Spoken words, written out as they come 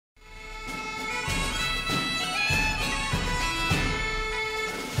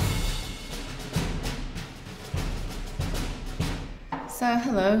So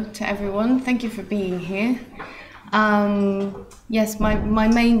hello to everyone. Thank you for being here. Yes, my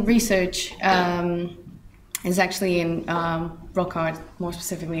main research is actually in rock art, more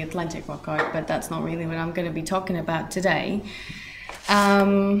specifically Atlantic rock art, but that's not really what I'm going to be talking about today.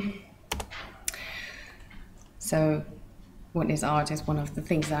 So what is art is one of the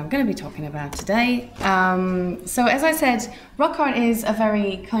things that I'm going to be talking about today. So as I said, rock art is a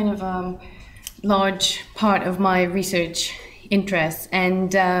very kind of large part of my research interests,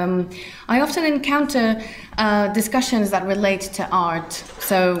 and I often encounter discussions that relate to art.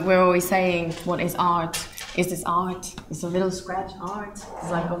 So we're always saying, what is art? Is this art? Is a little scratch art?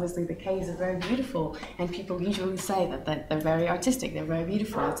 It's like obviously the caves are very beautiful, and people usually say that they're very artistic, they're very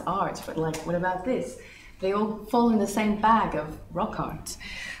beautiful, it's art, but like, what about this? They all fall in the same bag of rock art.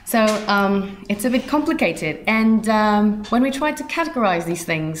 So it's a bit complicated, and when we try to categorize these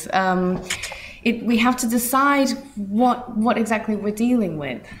things, we have to decide what exactly we're dealing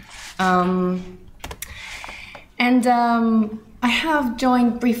with. I have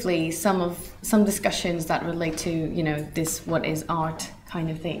joined briefly some discussions that relate to, you know, this what is art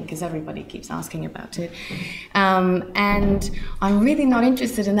kind of thing, because everybody keeps asking about it. And I'm really not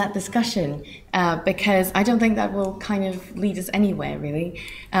interested in that discussion because I don't think that will kind of lead us anywhere, really.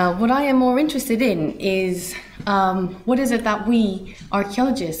 What I am more interested in is what is it that we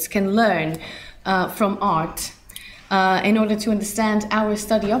archaeologists can learn from art in order to understand our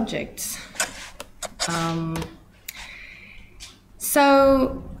study objects.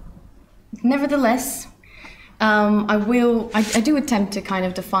 So, nevertheless, I do attempt to kind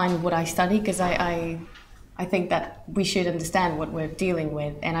of define what I study, because I think that we should understand what we're dealing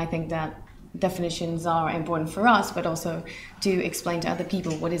with, and I think that definitions are important for us, but also to explain to other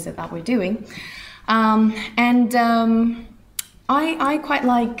people what is it that we're doing. I quite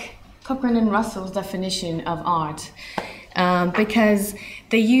like Cochrane and Russell's definition of art because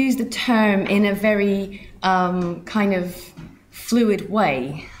they use the term in a very kind of fluid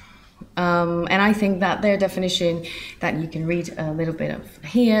way. And I think that their definition, that you can read a little bit of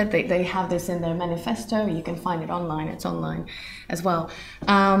here, they have this in their manifesto, you can find it online, it's online as well.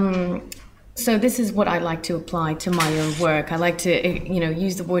 So this is what I like to apply to my own work. I like to, you know,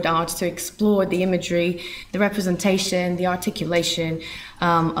 use the word art to explore the imagery, the representation, the articulation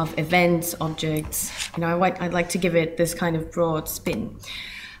of events, objects. You know, I like to give it this kind of broad spin.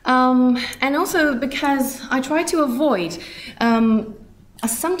 And also because I try to avoid a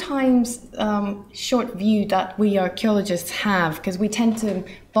sometimes short view that we archaeologists have, because we tend to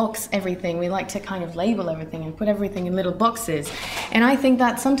box everything. We like to kind of label everything and put everything in little boxes. And I think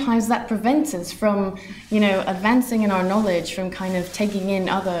that sometimes that prevents us from, you know, advancing in our knowledge, from kind of taking in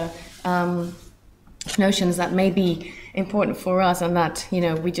other notions that may be important for us, and that, you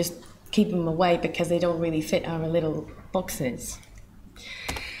know, we just keep them away because they don't really fit our little boxes.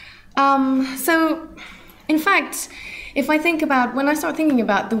 So, in fact, if I think about, when I start thinking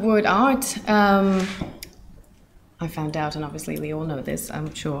about the word art, I found out, and obviously we all know this,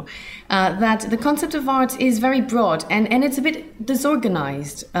 I'm sure, that the concept of art is very broad, and it's a bit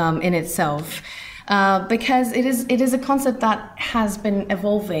disorganized in itself, because it is a concept that has been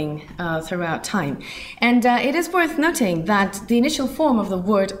evolving throughout time. And it is worth noting that the initial form of the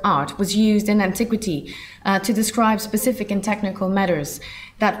word art was used in antiquity to describe specific and technical matters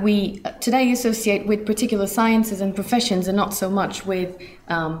that we today associate with particular sciences and professions, and not so much with,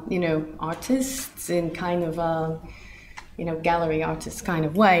 you know, artists in kind of, you know, gallery artist kind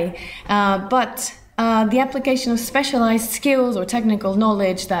of way, but the application of specialized skills or technical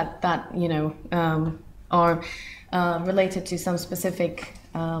knowledge that you know, are related to some specific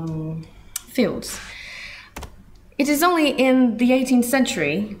fields. It is only in the 18th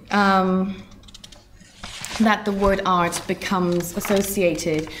century that the word art becomes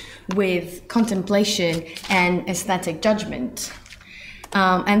associated with contemplation and aesthetic judgment.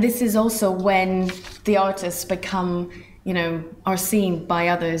 And this is also when the artists become, you know, are seen by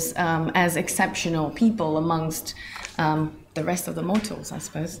others as exceptional people amongst the rest of the mortals, I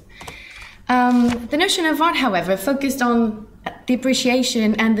suppose. The notion of art, however, focused on the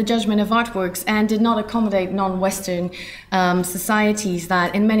appreciation and the judgment of artworks, and did not accommodate non-Western societies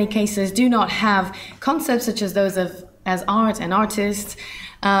that in many cases do not have concepts such as those of as art and artists,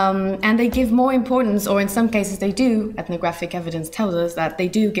 and they give more importance, or in some cases they do, ethnographic evidence tells us that they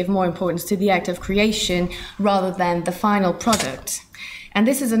do give more importance to the act of creation rather than the final product. And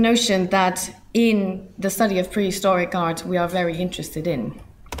this is a notion that in the study of prehistoric art we are very interested in.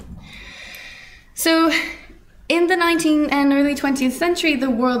 So in the 19th and early 20th century, the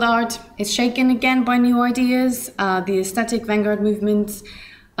world art is shaken again by new ideas. The aesthetic vanguard movements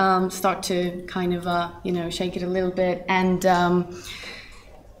start to kind of, shake it a little bit. And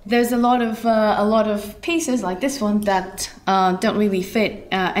there's a lot of pieces like this one that don't really fit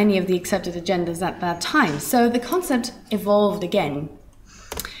any of the accepted agendas at that time. So the concept evolved again.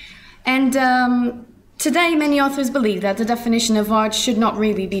 And today, many authors believe that the definition of art should not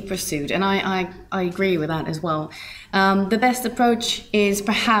really be pursued, and I agree with that as well. The best approach is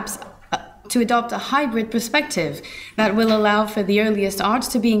perhaps to adopt a hybrid perspective that will allow for the earliest art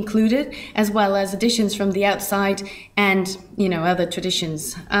to be included, as well as additions from the outside and, other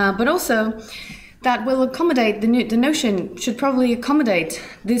traditions. But also that will accommodate, the notion should probably accommodate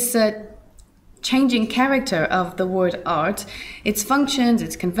this changing character of the word art, its functions,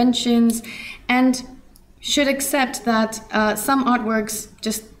 its conventions, and should accept that some artworks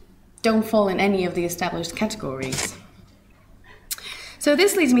just don't fall in any of the established categories. So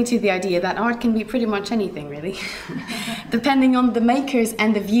this leads me to the idea that art can be pretty much anything, really, depending on the maker's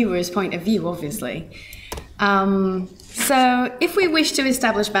and the viewer's point of view, obviously. So if we wish to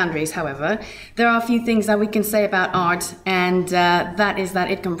establish boundaries, however, there are a few things that we can say about art, and that is that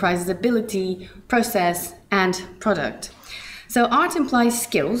it comprises ability, process, and product. So art implies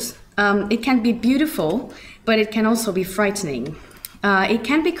skills. It can be beautiful, but it can also be frightening. It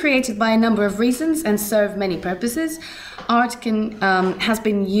can be created by a number of reasons and serve many purposes. Art has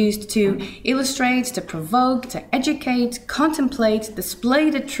been used to illustrate, to provoke, to educate, contemplate, display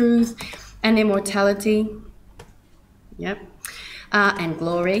the truth and immortality, and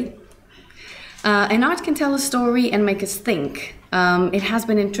glory. And art can tell a story and make us think. It has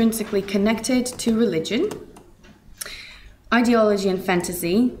been intrinsically connected to religion, ideology and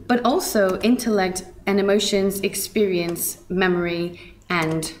fantasy, but also intellect and emotions, experience, memory,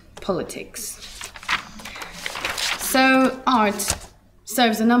 and politics. So art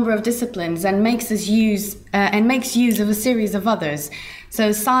serves a number of disciplines and makes use of a series of others.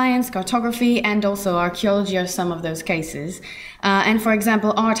 So science, cartography, and also archaeology are some of those cases. And for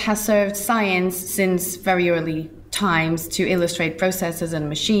example, art has served science since very early times to illustrate processes and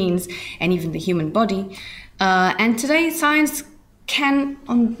machines, and even the human body. And today, science can,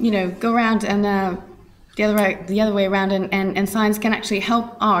 go around and the other way around, and science can actually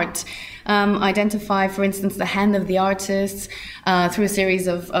help art identify, for instance, the hand of the artist through a series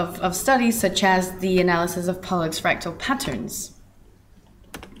of studies, such as the analysis of Pollock's fractal patterns.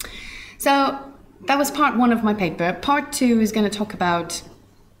 So that was part one of my paper. Part two is going to talk about,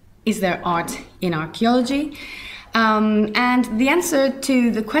 is there art in archaeology? And the answer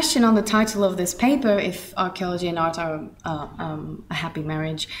to the question on the title of this paper, if archaeology and art are a happy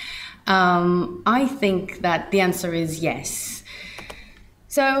marriage, I think that the answer is yes.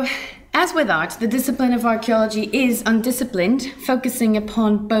 So, as with art, the discipline of archaeology is undisciplined, focusing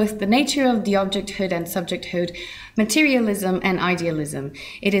upon both the nature of the objecthood and subjecthood, materialism and idealism.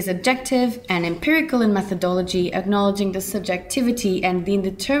 It is objective and empirical in methodology, acknowledging the subjectivity and the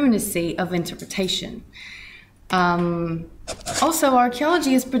indeterminacy of interpretation. Also,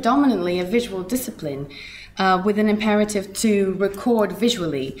 archaeology is predominantly a visual discipline with an imperative to record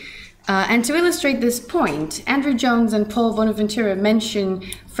visually. And to illustrate this point, Andrew Jones and Paul Bonaventura mention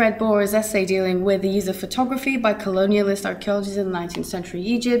Fred Bohr's essay dealing with the use of photography by colonialist archaeologists in 19th century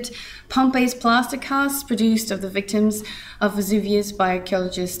Egypt, Pompey's plaster casts produced of the victims of Vesuvius by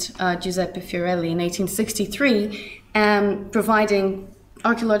archaeologist Giuseppe Fiorelli in 1863, providing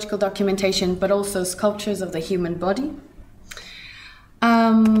archaeological documentation, but also sculptures of the human body.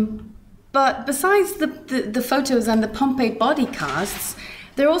 But besides the photos and the Pompeii body casts,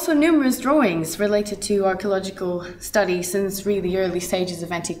 there are also numerous drawings related to archaeological study since really early stages of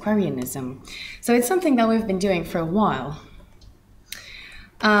antiquarianism. So it's something that we've been doing for a while.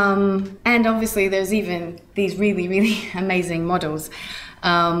 And obviously there's even these really, really amazing models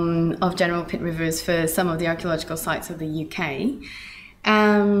of general pit rivers for some of the archaeological sites of the UK.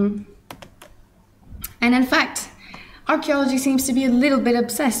 And in fact, archaeology seems to be a little bit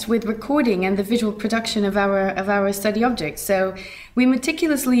obsessed with recording and the visual production of our study objects. So we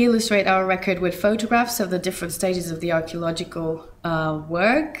meticulously illustrate our record with photographs of the different stages of the archaeological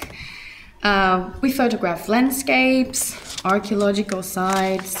work. We photograph landscapes, archaeological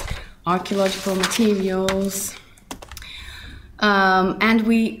sites, archaeological materials, and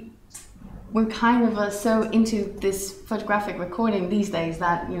we're kind of so into this photographic recording these days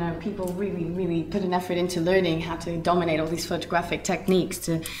that, people really, really put an effort into learning how to dominate all these photographic techniques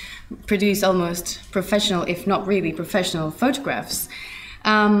to produce almost professional, if not really professional, photographs.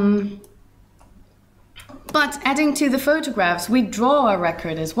 But adding to the photographs, we draw a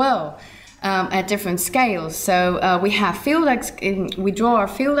record as well at different scales. So we draw our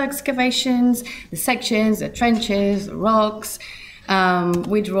field excavations, the sections, the trenches, the rocks.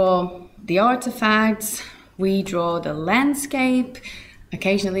 We draw the artifacts, we draw the landscape,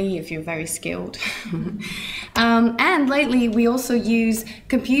 occasionally if you're very skilled. And lately we also use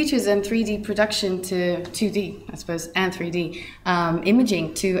computers and 3D production to 2D, I suppose, and 3D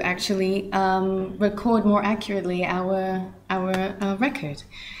imaging to actually record more accurately our record.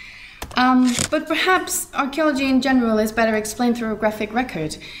 But perhaps archaeology in general is better explained through a graphic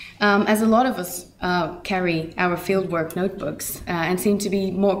record, as a lot of us carry our fieldwork notebooks and seem to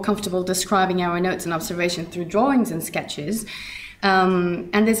be more comfortable describing our notes and observations through drawings and sketches.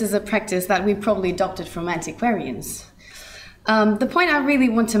 And this is a practice that we probably adopted from antiquarians. The point I really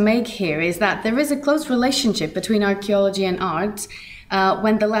want to make here is that there is a close relationship between archaeology and art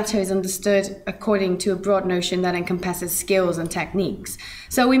when the latter is understood according to a broad notion that encompasses skills and techniques.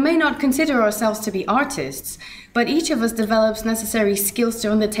 So we may not consider ourselves to be artists, but each of us develops necessary skills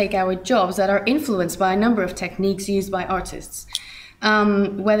to undertake our jobs that are influenced by a number of techniques used by artists.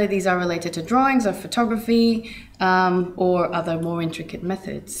 Whether these are related to drawings or photography or other more intricate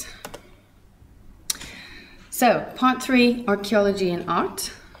methods. So, part 3, archaeology and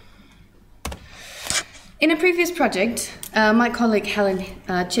art. In a previous project, my colleague Helen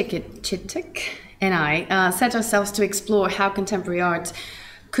Chittick and I set ourselves to explore how contemporary art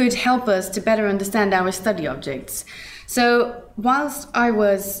could help us to better understand our study objects. So, whilst I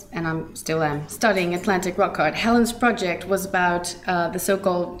was, and I still am, studying Atlantic rock art, Helen's project was about the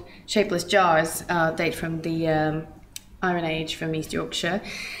so-called shapeless jars, date from the Iron Age from East Yorkshire.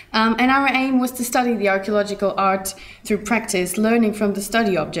 And our aim was to study the archaeological art through practice, learning from the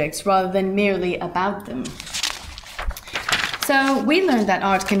study objects rather than merely about them. So we learned that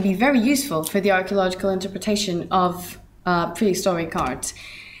art can be very useful for the archaeological interpretation of prehistoric art.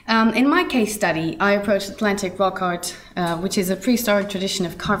 In my case study, I approached Atlantic rock art, which is a prehistoric tradition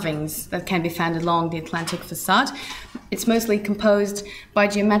of carvings that can be found along the Atlantic facade. It's mostly composed by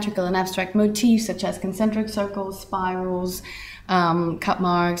geometrical and abstract motifs such as concentric circles, spirals, cut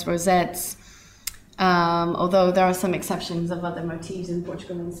marks, rosettes, although there are some exceptions of other motifs in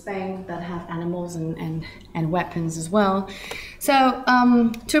Portugal and Spain that have animals and weapons as well. So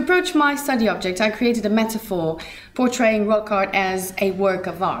to approach my study object, I created a metaphor portraying rock art as a work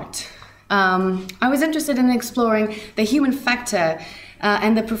of art. I was interested in exploring the human factor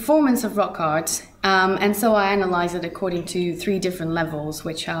and the performance of rock art, and so I analyzed it according to 3 different levels,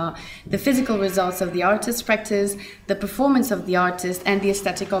 which are the physical results of the artist's practice, the performance of the artist, and the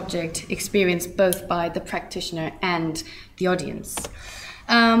aesthetic object experienced both by the practitioner and the audience.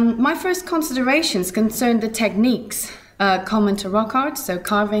 My first considerations concerned the techniques common to rock art, so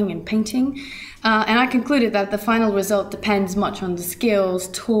carving and painting, and I concluded that the final result depends much on the skills,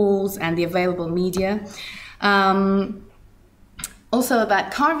 tools, and the available media. Also,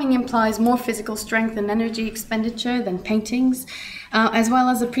 that carving implies more physical strength and energy expenditure than paintings, as well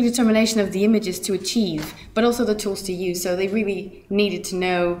as a predetermination of the images to achieve, but also the tools to use. So they really needed to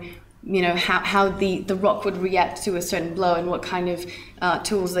know, how the rock would react to a certain blow and what kind of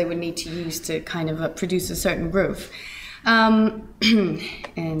tools they would need to use to kind of produce a certain groove. And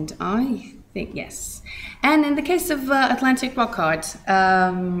I think, yes. And in the case of Atlantic rock art,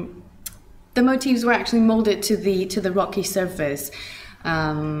 the motifs were actually molded to the rocky surface,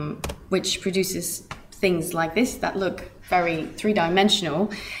 which produces things like this that look very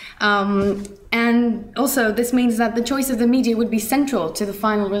three-dimensional. And also, this means that the choice of the media would be central to the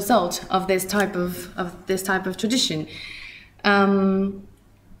final result of this type of tradition.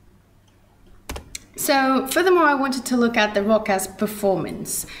 So, furthermore, I wanted to look at the rock as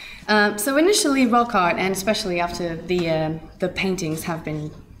performance. So initially, rock art, and especially after the paintings have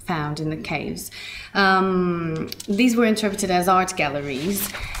been found in the caves, these were interpreted as art galleries.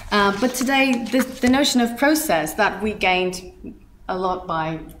 But today, the notion of process that we gained a lot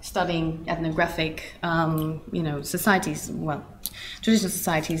by studying ethnographic, societies, well, traditional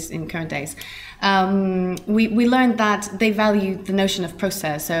societies in current days, we learned that they value the notion of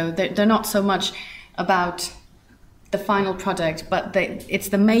process. So they're not so much about the final product, but it's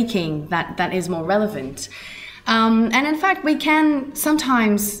the making that is more relevant. And in fact, we can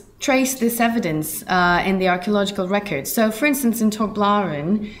sometimes trace this evidence in the archaeological records. So, for instance, in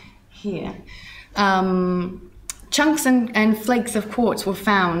Torblaren, here, chunks and flakes of quartz were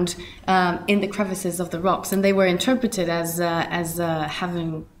found in the crevices of the rocks, and they were interpreted as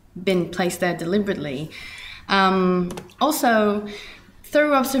having been placed there deliberately. Also,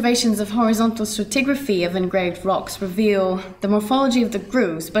 thorough observations of horizontal stratigraphy of engraved rocks reveal the morphology of the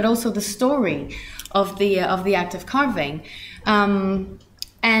grooves, but also the story of the act of carving.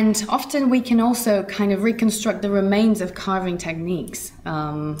 And often we can also kind of reconstruct the remains of carving techniques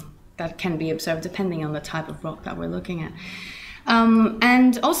that can be observed depending on the type of rock that we're looking at.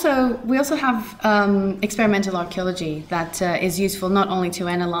 And also, we also have experimental archaeology that is useful not only to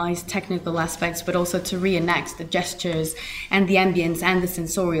analyze technical aspects, but also to reenact the gestures and the ambience and the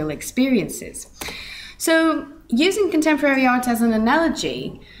sensorial experiences. So, using contemporary art as an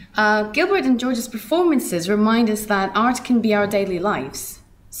analogy, Gilbert and George's performances remind us that art can be our daily lives.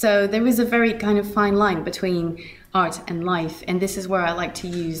 So there is a very kind of fine line between art and life, and this is where I like to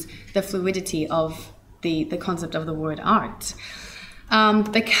use the fluidity of the concept of the word art.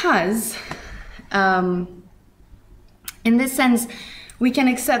 Because in this sense, we can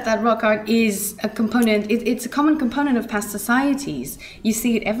accept that rock art is a component, it's a common component of past societies. You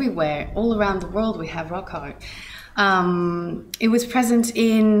see it everywhere, all around the world we have rock art. It was present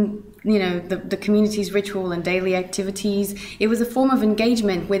in, the community's ritual and daily activities. It was a form of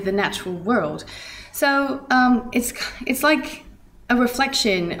engagement with the natural world. So it's like a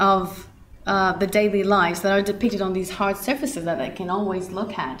reflection of the daily lives that are depicted on these hard surfaces that they can always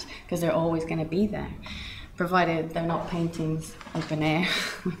look at, because they're always going to be there, provided they're not paintings open air.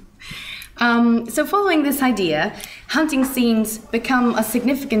 So following this idea, hunting scenes become a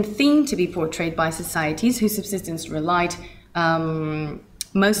significant theme to be portrayed by societies whose subsistence relied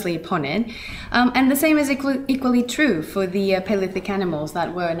mostly upon it. And the same is equally true for the Paleolithic animals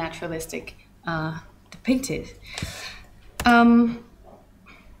that were naturalistic depicted. Oh,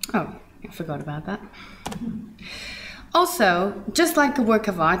 I forgot about that. Also, just like a work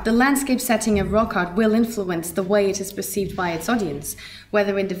of art, the landscape setting of rock art will influence the way it is perceived by its audience,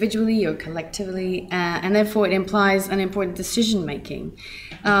 whether individually or collectively, and therefore it implies an important decision-making.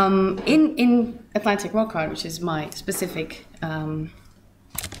 In Atlantic rock art, which is my specific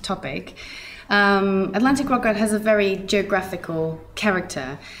topic, Atlantic rock art has a very geographical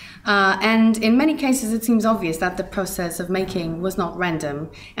character. And in many cases, it seems obvious that the process of making was not random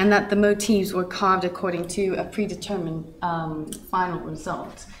and that the motifs were carved according to a predetermined final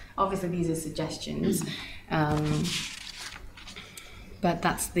result. Obviously, these are suggestions, but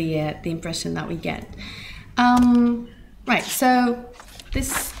that's the impression that we get. Right, so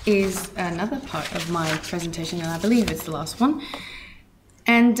this is another part of my presentation, and I believe it's the last one.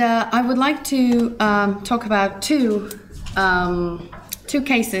 And I would like to talk about two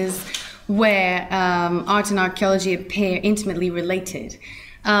cases where art and archaeology appear intimately related.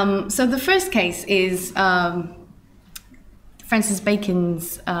 So the first case is Francis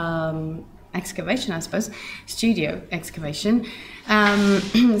Bacon's excavation, I suppose, studio excavation.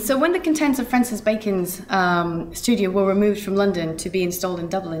 So when the contents of Francis Bacon's studio were removed from London to be installed in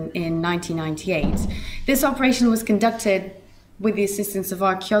Dublin in 1998, this operation was conducted with the assistance of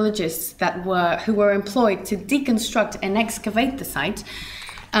archaeologists who were employed to deconstruct and excavate the site,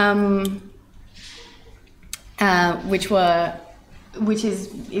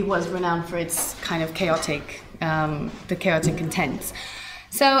 it was renowned for its kind of chaotic contents.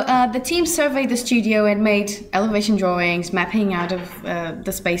 So the team surveyed the studio and made elevation drawings, mapping out of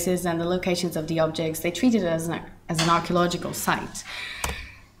the spaces and the locations of the objects. They treated it as an archaeological site.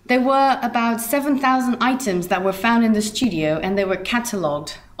 There were about 7,000 items that were found in the studio, and they were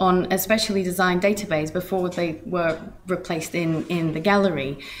catalogued on a specially designed database before they were replaced in the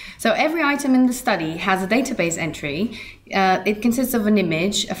gallery. So every item in the study has a database entry. It consists of an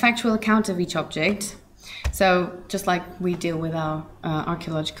image, a factual account of each object. So just like we deal with our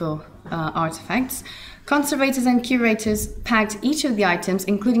archaeological artifacts, conservators and curators packed each of the items,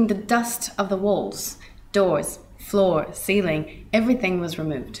 including the dust of the walls, doors, floor, ceiling, everything was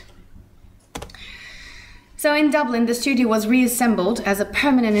removed. So in Dublin, the studio was reassembled as a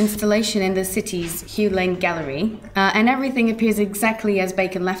permanent installation in the city's Hugh Lane Gallery, and everything appears exactly as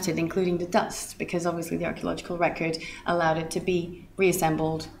Bacon left it, including the dust, because obviously the archaeological record allowed it to be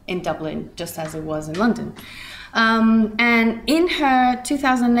reassembled in Dublin, just as it was in London. And in her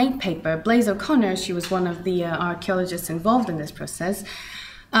 2008 paper, Blaise O'Connor, she was one of the archaeologists involved in this process,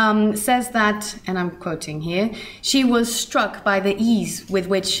 says that, and I'm quoting here, she was struck by the ease with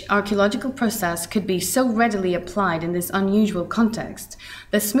which archaeological process could be so readily applied in this unusual context,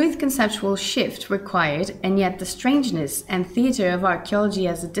 the smooth conceptual shift required, and yet the strangeness and theatre of archaeology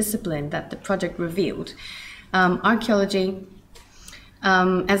as a discipline that the project revealed. Archaeology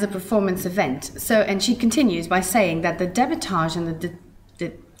as a performance event. So, and she continues by saying that the debitage and the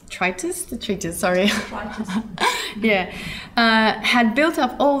treatise, yeah, had built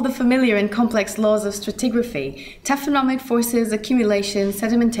up all the familiar and complex laws of stratigraphy, taphonomic forces, accumulation,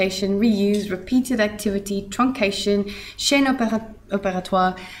 sedimentation, reuse, repeated activity, truncation, chaîne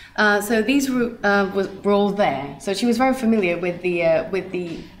opératoire. So these were all there. So she was very familiar with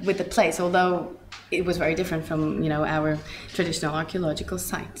the place, although it was very different from our traditional archaeological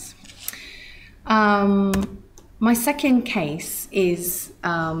sites. My second case is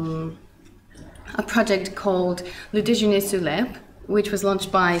a project called Le Déjeuner sur l'herbe, which was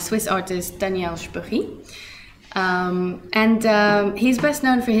launched by Swiss artist Daniel Spurri. He's best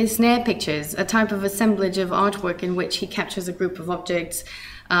known for his snare pictures, a type of assemblage of artwork in which he captures a group of objects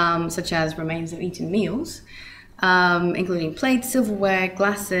such as remains of eaten meals, including plates, silverware,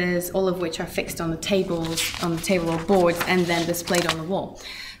 glasses, all of which are fixed on the table or boards and then displayed on the wall.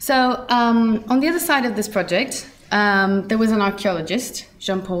 So on the other side of this project, there was an archaeologist,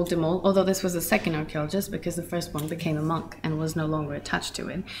 Jean-Paul Demol, although this was the second archaeologist because the first one became a monk and was no longer attached to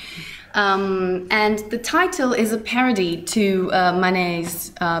it. And the title is a parody to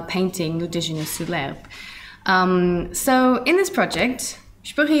Manet's painting Le Déjeuner sur l'herbe. So in this project,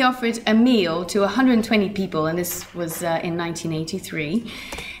 Spurri offered a meal to 120 people, and this was in 1983.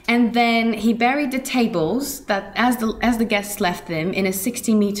 And then he buried the tables that, as the guests left them, in a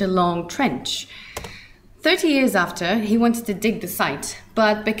 60-meter long trench. 30 years after, he wanted to dig the site,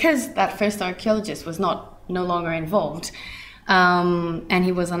 but because that first archaeologist was no longer involved, and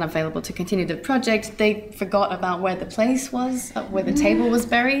he was unavailable to continue the project, they forgot about where the place was, where the table was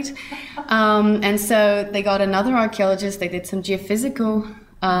buried, and so they got another archaeologist. They did some geophysical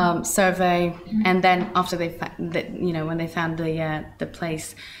survey, and then after when they found the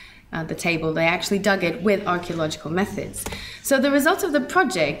place, the table, they actually dug it with archaeological methods. So the result of the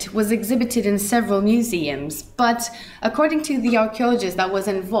project was exhibited in several museums, but according to the archaeologist that was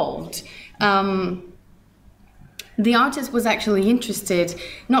involved, the artist was actually interested,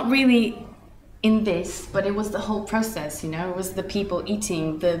 not really in this, but it was the whole process, it was the people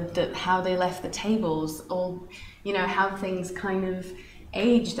eating, how they left the tables, all, how things kind of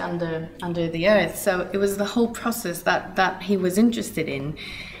aged under the earth. So it was the whole process that he was interested in.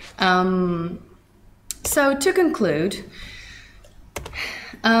 So to conclude,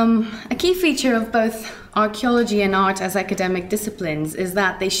 a key feature of both archaeology and art as academic disciplines is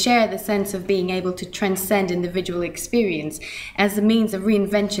that they share the sense of being able to transcend individual experience as a means of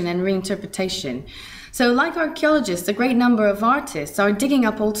reinvention and reinterpretation. So like archaeologists, a great number of artists are digging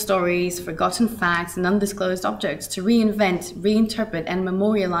up old stories, forgotten facts, and undisclosed objects to reinvent, reinterpret, and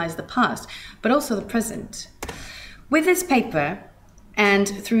memorialize the past, but also the present. With this paper, and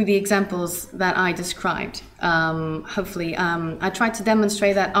through the examples that I described, hopefully, I tried to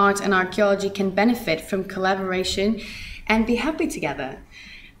demonstrate that art and archaeology can benefit from collaboration and be happy together.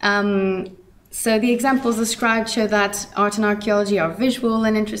 So the examples described show that art and archaeology are visual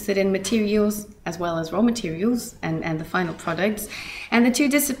and interested in materials as well as raw materials and the final products. And the two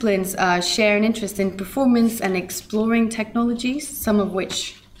disciplines share an interest in performance and exploring technologies, some of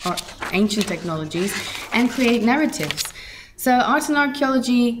which are ancient technologies, and create narratives. So art and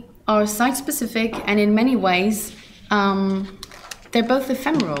archaeology are site-specific, and in many ways, they're both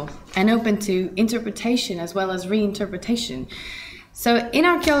ephemeral and open to interpretation as well as reinterpretation. So in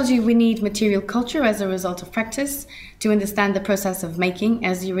archaeology, we need material culture as a result of practice to understand the process of making,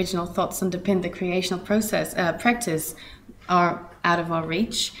 as the original thoughts underpin the creational process. Practice are out of our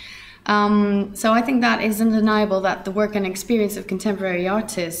reach. So I think that is undeniable that the work and experience of contemporary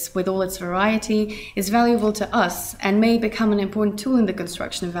artists, with all its variety, is valuable to us and may become an important tool in the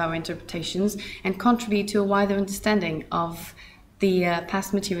construction of our interpretations and contribute to a wider understanding of the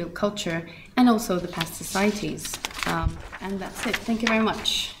past material culture and also the past societies. And that's it. Thank you very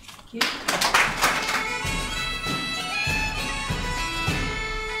much. Thank you.